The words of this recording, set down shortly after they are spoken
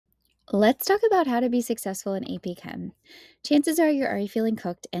Let's talk about how to be successful in AP Chem. Chances are you're already feeling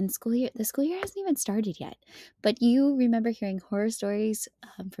cooked, and the school year hasn't even started yet. But you remember hearing horror stories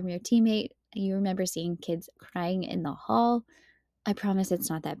from your teammate. You remember seeing kids crying in the hall. I promise it's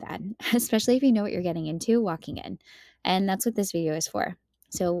not that bad, especially if you know what you're getting into walking in. And that's what this video is for.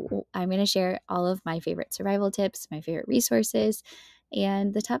 So I'm going to share all of my favorite survival tips, my favorite resources,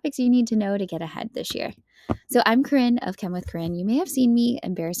 and the topics you need to know to get ahead this year. So I'm Corinne of Chem with Corinne. You may have seen me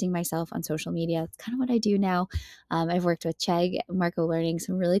embarrassing myself on social media. It's kind of what I do now. I've worked with Chegg, Marco Learning,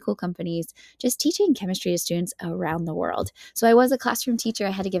 some really cool companies, just teaching chemistry to students around the world. So I was a classroom teacher.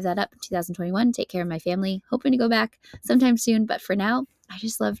 I had to give that up in 2021, take care of my family, hoping to go back sometime soon. But for now, I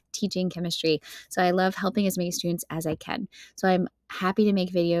just love teaching chemistry. So I love helping as many students as I can. So I'm happy to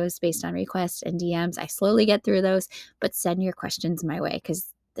make videos based on requests and DMs. I slowly get through those, but send your questions my way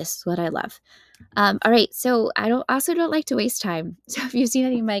because this is what I love. All right, so I don't like to waste time. So if you've seen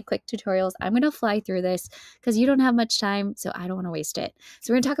any of my quick tutorials, I'm going to fly through this because you don't have much time, so I don't want to waste it.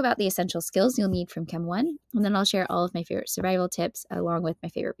 So we're going to talk about the essential skills you'll need from Chem 1, and then I'll share all of my favorite survival tips along with my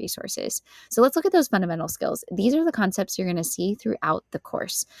favorite resources. So let's look at those fundamental skills. These are the concepts you're going to see throughout the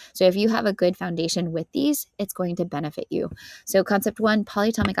course. So if you have a good foundation with these, it's going to benefit you. So concept 1,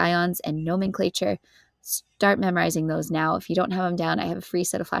 polyatomic ions and nomenclature. Start memorizing those now. If you don't have them down, I have a free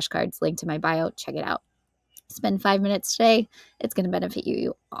set of flashcards linked to my bio. Check it out. Spend 5 minutes today. It's going to benefit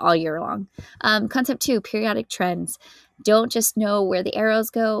you all year long. Concept 2, periodic trends. Don't just know where the arrows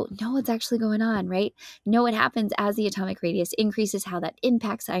go. Know what's actually going on, right? Know what happens as the atomic radius increases, how that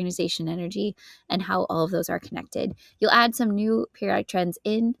impacts ionization energy, and how all of those are connected. You'll add some new periodic trends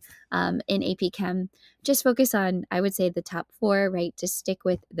in AP Chem. Just focus on, I would say, the top 4, right? Just stick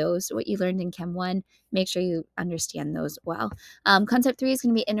with those, what you learned in Chem 1. Make sure you understand those well. Concept 3 is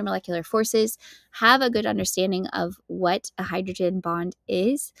going to be intermolecular forces. Have a good understanding of what a hydrogen bond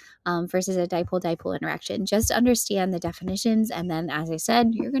is versus a dipole-dipole interaction. Just understand the definitions, and then, as I said,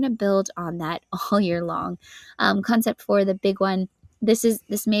 you're going to build on that all year long. Concept 4, the big one.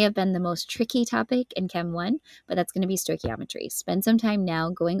 This may have been the most tricky topic in Chem 1, but that's going to be stoichiometry. Spend some time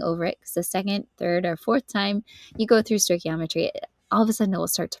now going over it because the second, third, or fourth time you go through stoichiometry, all of a sudden it will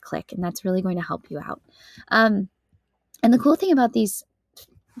start to click, and that's really going to help you out. And the cool thing about these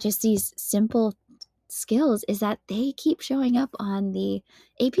simple skills is that they keep showing up on the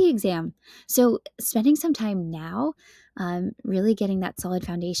AP exam. So spending some time now, really getting that solid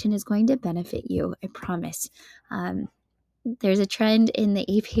foundation is going to benefit you, I promise. There's a trend in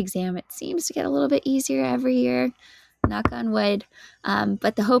the AP exam. It seems to get a little bit easier every year, knock on wood.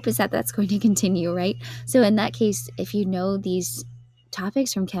 But the hope is that that's going to continue, right? So in that case, if you know these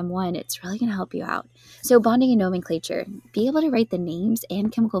topics from Chem 1, it's really going to help you out. So bonding and nomenclature, be able to write the names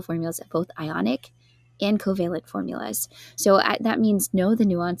and chemical formulas of both ionic and covalent formulas. So that means know the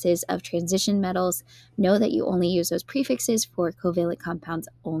nuances of transition metals, know that you only use those prefixes for covalent compounds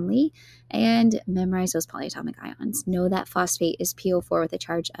only, and memorize those polyatomic ions. Know that phosphate is PO4 with a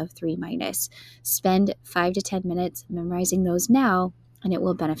charge of 3-. Spend 5 to 10 minutes memorizing those now, and it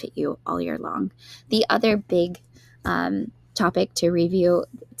will benefit you all year long. The other big topic to review,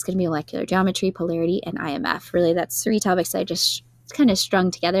 it's going to be molecular geometry, polarity, and IMF. Really, that's 3 topics I just kind of strung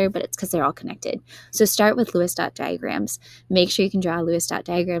together, but it's because they're all connected. So start with Lewis dot diagrams. Make sure you can draw Lewis dot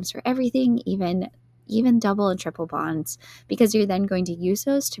diagrams for everything, even double and triple bonds, because you're then going to use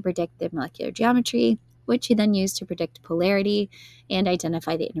those to predict the molecular geometry, which you then use to predict polarity and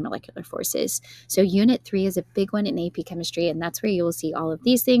identify the intermolecular forces. So Unit 3 is a big one in AP Chemistry, and that's where you will see all of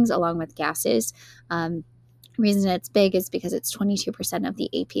these things along with gases. Reason it's big is because it's 22% of the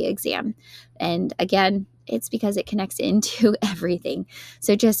AP exam. And again, it's because it connects into everything.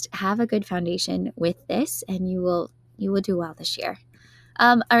 So just have a good foundation with this, and you will do well this year.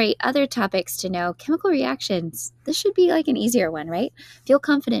 All right, other topics to know. Chemical reactions. This should be like an easier one, right? Feel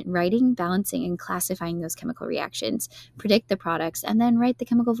confident writing, balancing, and classifying those chemical reactions. Predict the products, and then write the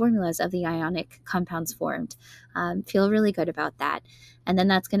chemical formulas of the ionic compounds formed. Feel really good about that. And then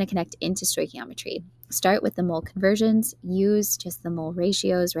that's going to connect into stoichiometry. Start with the mole conversions. Use just the mole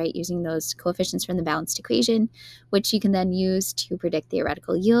ratios, right? Using those coefficients from the balanced equation, which you can then use to predict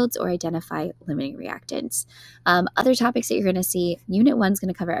theoretical yields or identify limiting reactants. Other topics that you're going to see, Unit 1 is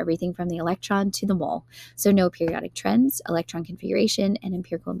going to cover everything from the electron to the mole. So know periodic trends, electron configuration, and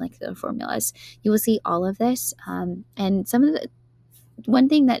empirical molecular formulas. You will see all of this. And one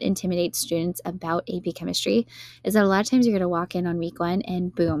thing that intimidates students about AP Chemistry is that a lot of times you're going to walk in on week 1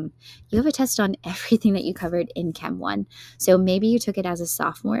 and boom, you have a test on everything that you covered in Chem 1. So maybe you took it as a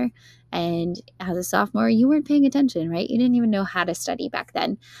sophomore, and as a sophomore, you weren't paying attention, right? You didn't even know how to study back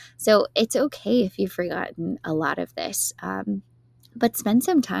then. So it's okay if you've forgotten a lot of this. But spend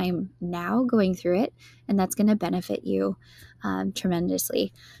some time now going through it, and that's going to benefit you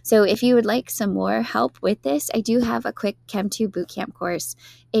tremendously. So if you would like some more help with this, I do have a quick Chem 2 bootcamp course.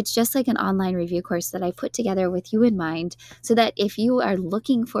 It's just like an online review course that I put together with you in mind, so that if you are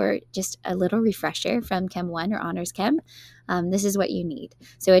looking for just a little refresher from Chem 1 or Honors Chem, this is what you need.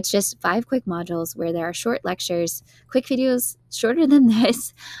 So it's just 5 quick modules where there are short lectures, quick videos shorter than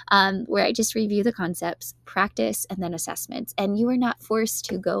this, where I just review the concepts, practice, and then assessments. And you are not forced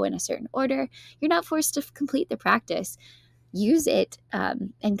to go in a certain order. You're not forced to complete the practice. Use it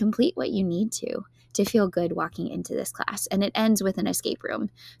and complete what you need to feel good walking into this class. And it ends with an escape room.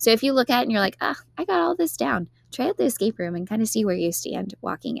 So if you look at it and you're like, I got all this down, try out the escape room and kind of see where you stand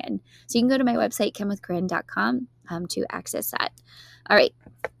walking in. So you can go to my website, chemwithcorinne.com, to access that. All right.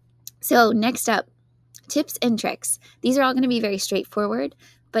 So next up, tips and tricks. These are all going to be very straightforward,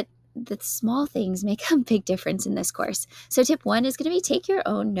 but the small things make a big difference in this course. So tip 1 is going to be take your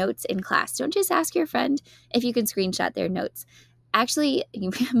own notes in class. Don't just ask your friend if you can screenshot their notes. Actually,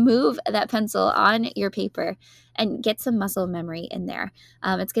 move that pencil on your paper and get some muscle memory in there.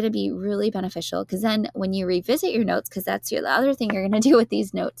 It's going to be really beneficial, because then when you revisit your notes, because that's the other thing you're going to do with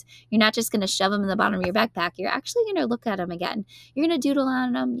these notes, you're not just going to shove them in the bottom of your backpack. You're actually going to look at them again. You're going to doodle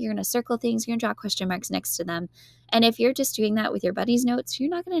on them. You're going to circle things. You're going to draw question marks next to them. And if you're just doing that with your buddy's notes, you're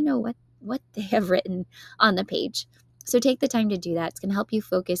not going to know what they have written on the page. So take the time to do that. It's going to help you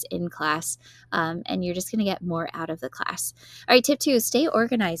focus in class, and you're just going to get more out of the class. All right, tip 2, stay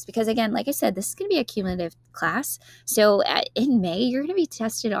organized, because again, like I said, this is going to be a cumulative class. So in May, you're going to be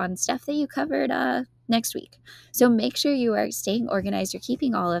tested on stuff that you covered next week. So make sure you are staying organized. You're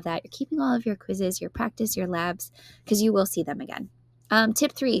keeping all of that. You're keeping all of your quizzes, your practice, your labs, because you will see them again.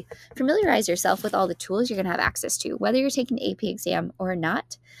 Tip 3, familiarize yourself with all the tools you're going to have access to, whether you're taking the AP exam or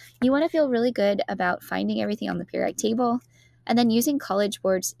not. You want to feel really good about finding everything on the periodic table and then using College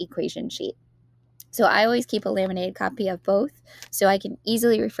Board's equation sheet. So I always keep a laminated copy of both so I can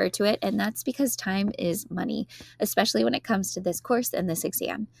easily refer to it, and that's because time is money, especially when it comes to this course and this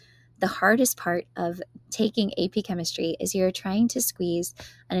exam. The hardest part of taking AP Chemistry is you're trying to squeeze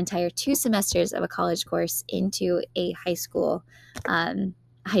an entire 2 semesters of a college course into a high school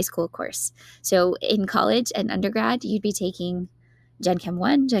course. So in college and undergrad, you'd be taking Gen Chem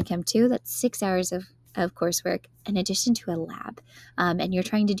 1, Gen Chem 2, that's 6 hours of coursework in addition to a lab. And you're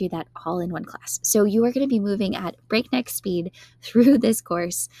trying to do that all in one class. So you are going to be moving at breakneck speed through this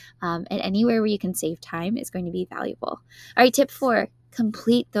course, and anywhere where you can save time is going to be valuable. All right, tip 4,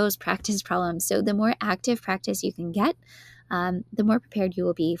 complete those practice problems. So the more active practice you can get, the more prepared you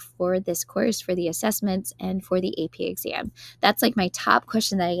will be for this course, for the assessments, and for the AP exam. That's like my top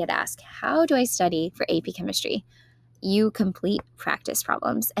question that I get asked. How do I study for AP Chemistry? You complete practice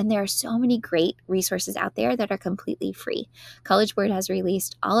problems. And there are so many great resources out there that are completely free. College Board has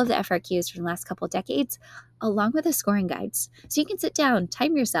released all of the FRQs from the last couple of decades, along with the scoring guides. So you can sit down,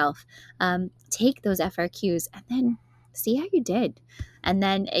 time yourself, take those FRQs, and then see how you did. And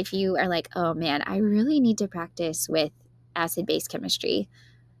then if you are like, oh man, I really need to practice with acid-base chemistry.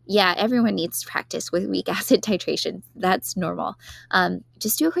 Yeah, everyone needs to practice with weak acid titration. That's normal.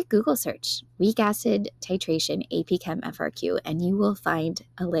 Just do a quick Google search, weak acid titration AP Chem FRQ, and you will find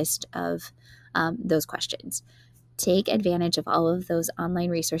a list of those questions. Take advantage of all of those online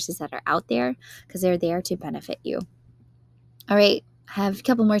resources that are out there, because they're there to benefit you. All right, I have a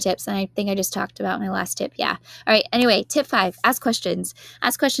couple more tips, and I think I just talked about my last tip. Yeah. All right. Anyway, tip 5, ask questions.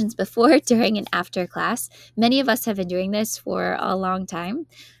 Ask questions before, during, and after class. Many of us have been doing this for a long time.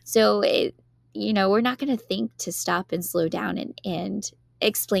 So, we're not going to think to stop and slow down and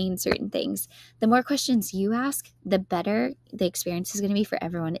explain certain things. The more questions you ask, the better the experience is going to be for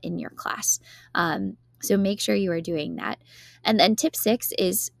everyone in your class. So make sure you are doing that. And then tip 6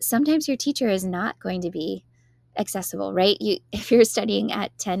 is sometimes your teacher is not going to be accessible, right? If you're studying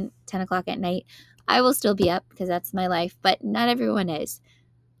at 10 o'clock at night, I will still be up because that's my life, but not everyone is.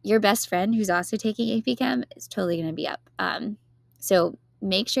 Your best friend who's also taking AP Chem is totally going to be up. So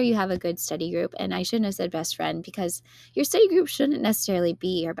make sure you have a good study group. And I shouldn't have said best friend, because your study group shouldn't necessarily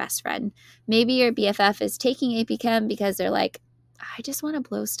be your best friend. Maybe your BFF is taking AP Chem because they're like, I just want to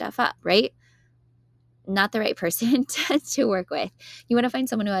blow stuff up, right? Not the right person to work with. You want to find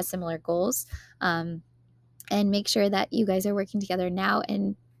someone who has similar goals, and make sure that you guys are working together now.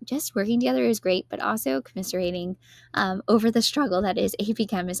 And just working together is great, but also commiserating over the struggle that is AP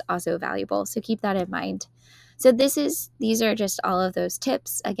Chem is also valuable. So keep that in mind. So these are just all of those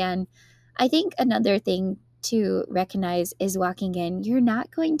tips. Again, I think another thing to recognize is walking in, you're not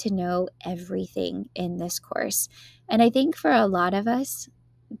going to know everything in this course. And I think for a lot of us,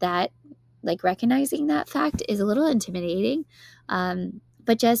 that like recognizing that fact is a little intimidating.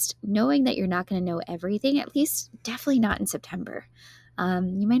 But just knowing that you're not going to know everything, at least definitely not in September.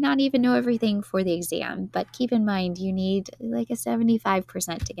 You might not even know everything for the exam, but keep in mind you need like a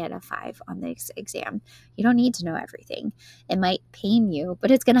 75% to get a 5 on the exam. You don't need to know everything. It might pain you,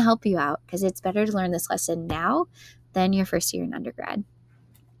 but it's going to help you out because it's better to learn this lesson now than your first year in undergrad.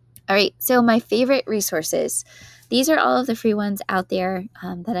 All right, so my favorite resources. These are all of the free ones out there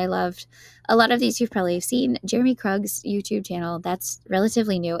that I loved. A lot of these you've probably seen. Jeremy Krug's YouTube channel, that's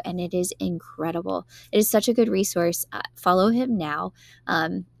relatively new, and it is incredible. It is such a good resource. Follow him now.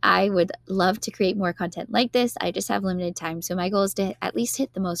 I would love to create more content like this. I just have limited time, so my goal is to at least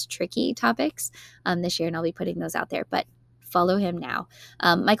hit the most tricky topics this year, and I'll be putting those out there. But follow him now.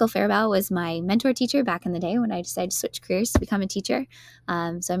 Michael Fairbaugh was my mentor teacher back in the day when I decided to switch careers to become a teacher.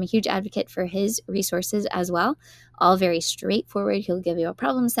 So I'm a huge advocate for his resources as well. All very straightforward. He'll give you a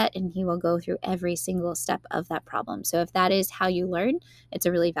problem set and he will go through every single step of that problem. So if that is how you learn, it's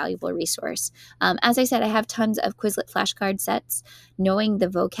a really valuable resource. As I said, I have tons of Quizlet flashcard sets. Knowing the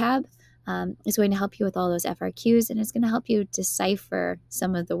vocab is going to help you with all those FRQs, and it's going to help you decipher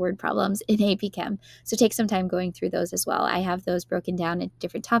some of the word problems in AP Chem. So take some time going through those as well. I have those broken down into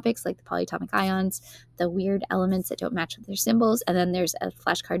different topics like the polyatomic ions, the weird elements that don't match with their symbols, and then there's a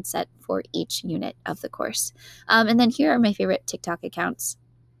flashcard set for each unit of the course. And then here are my favorite TikTok accounts.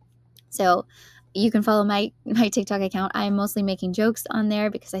 So you can follow my TikTok account. I am mostly making jokes on there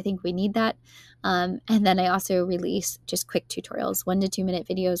because I think we need that. And then I also release just quick tutorials, 1 to 2 minute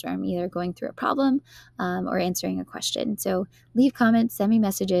videos where I'm either going through a problem or answering a question. So leave comments, send me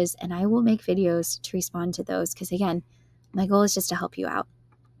messages, and I will make videos to respond to those because, again, my goal is just to help you out.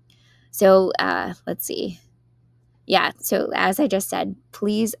 So let's see. Yeah, so as I just said,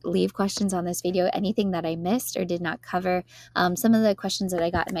 please leave questions on this video, anything that I missed or did not cover. Some of the questions that I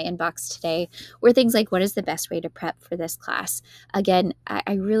got in my inbox today were things like, what is the best way to prep for this class? Again,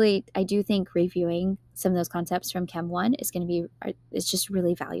 I do think reviewing some of those concepts from Chem 1 is just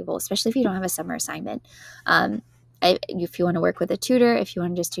really valuable, especially if you don't have a summer assignment. If you want to work with a tutor, if you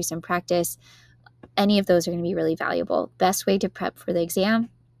want to just do some practice, any of those are going to be really valuable. Best way to prep for the exam,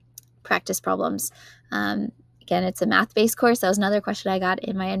 practice problems. Again, it's a math-based course. That was another question I got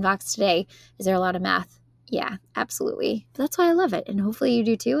in my inbox today. Is there a lot of math? Yeah, absolutely. But that's why I love it. And hopefully you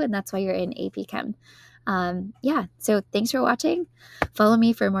do too. And that's why you're in AP Chem. Yeah, so thanks for watching. Follow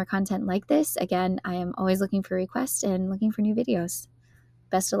me for more content like this. Again, I am always looking for requests and looking for new videos.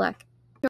 Best of luck.